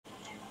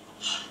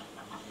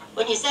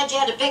When you said you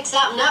had to pick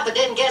something up, but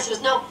didn't guess it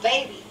was no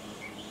baby.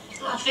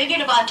 I figured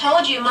if I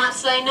told you, you might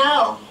say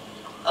no.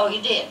 Oh,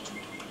 you did?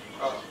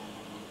 Oh.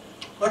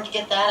 Where'd you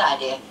get that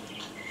idea?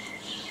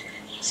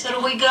 So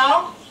do we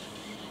go?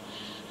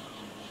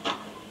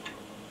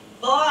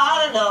 Boy,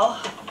 I don't know.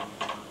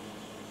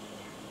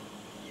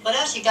 What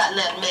else you got in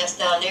that mess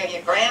down there?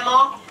 Your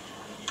grandma?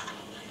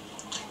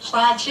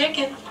 Fried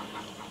chicken.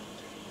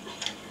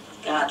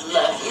 God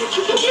love you.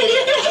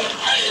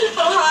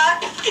 All right.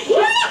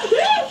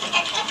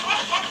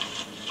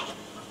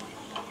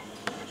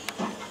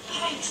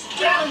 Thanks,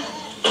 darling.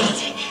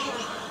 Take care.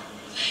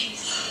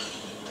 Please.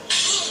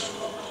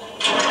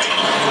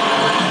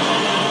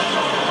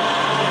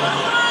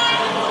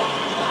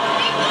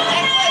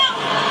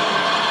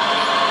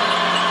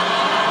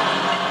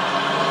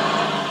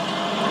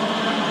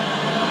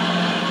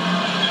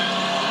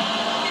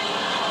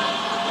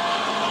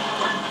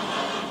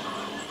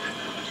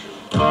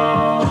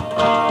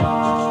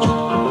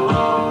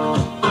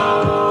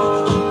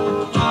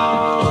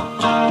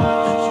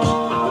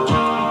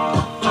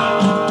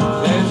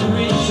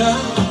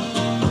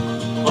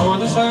 For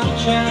the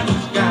sunshine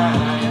sky,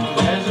 and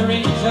there's a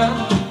reason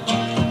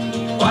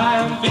why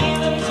I'm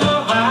feeling so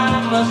high.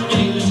 Must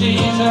be the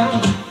season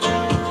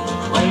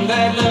when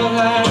that love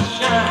light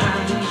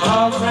shines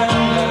all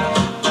around us.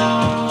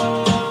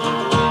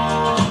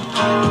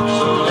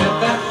 So let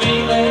that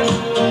feeling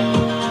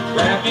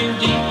grab you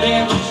deep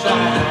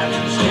inside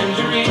and send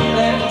you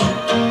reeling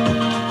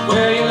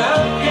where your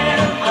love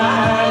can't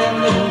hide, and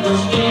then go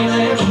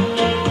stealing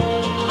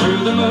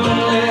through the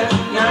moonlit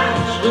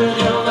nights with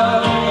your love.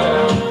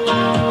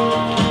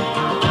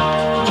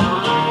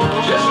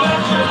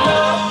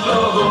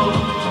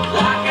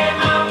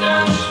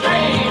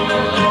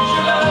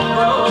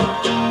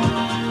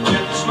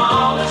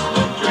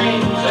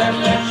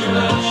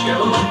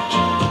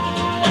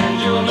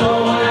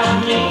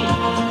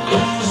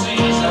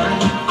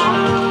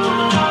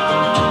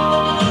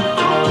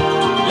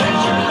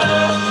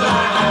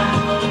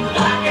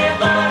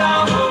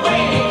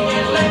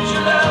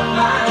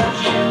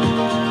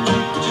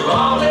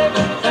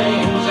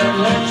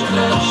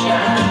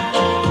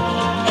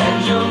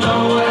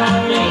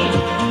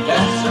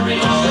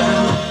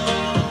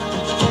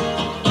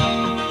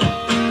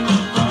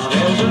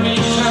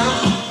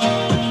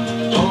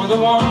 The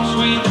warm,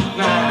 sweet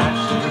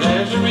nights, and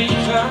there's a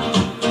reason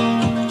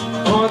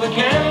for the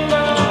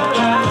candle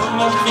lights.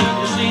 Must be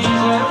the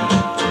season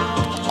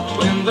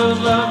when those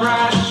love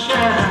lights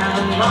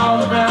shine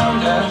all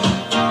around us.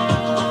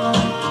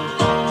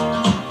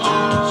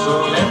 So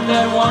let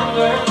that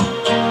wonder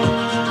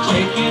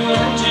take you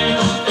into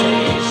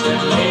space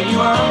and lay you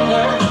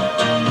under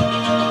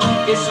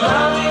its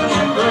loving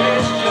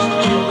embrace. Just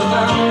feel the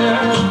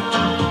thunder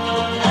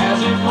as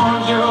it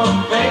warms your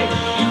face.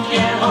 You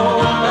can't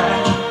hold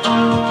back.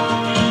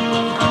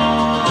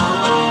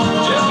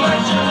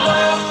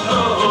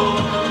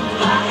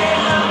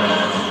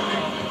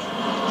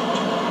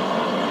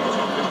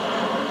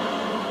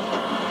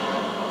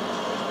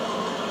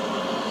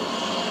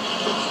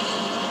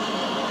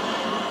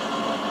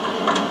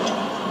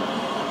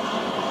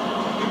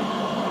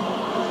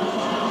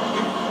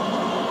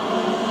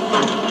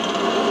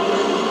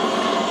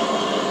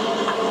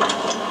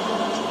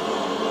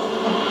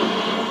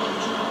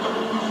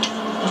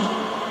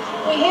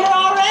 We here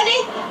already?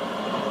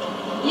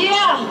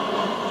 Yeah.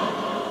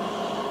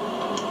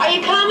 Are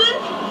you coming?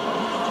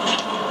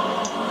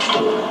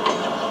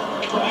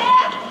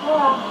 Yeah. All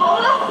right,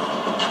 hold up.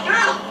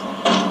 Girl,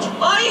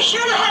 oh, you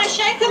sure know how to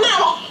shake the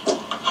metal.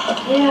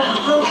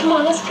 Yeah, oh, come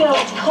on, let's go.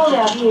 It's cold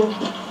out here.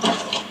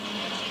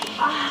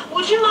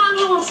 Would you mind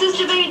holding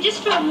Sister Baby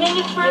just for a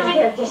minute for me?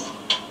 Here, just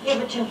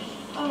give it to me.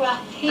 All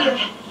right, here.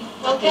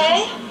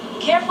 Okay?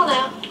 Careful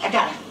now. I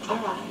got her. All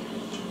right.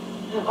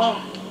 All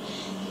right.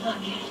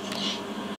 Okay.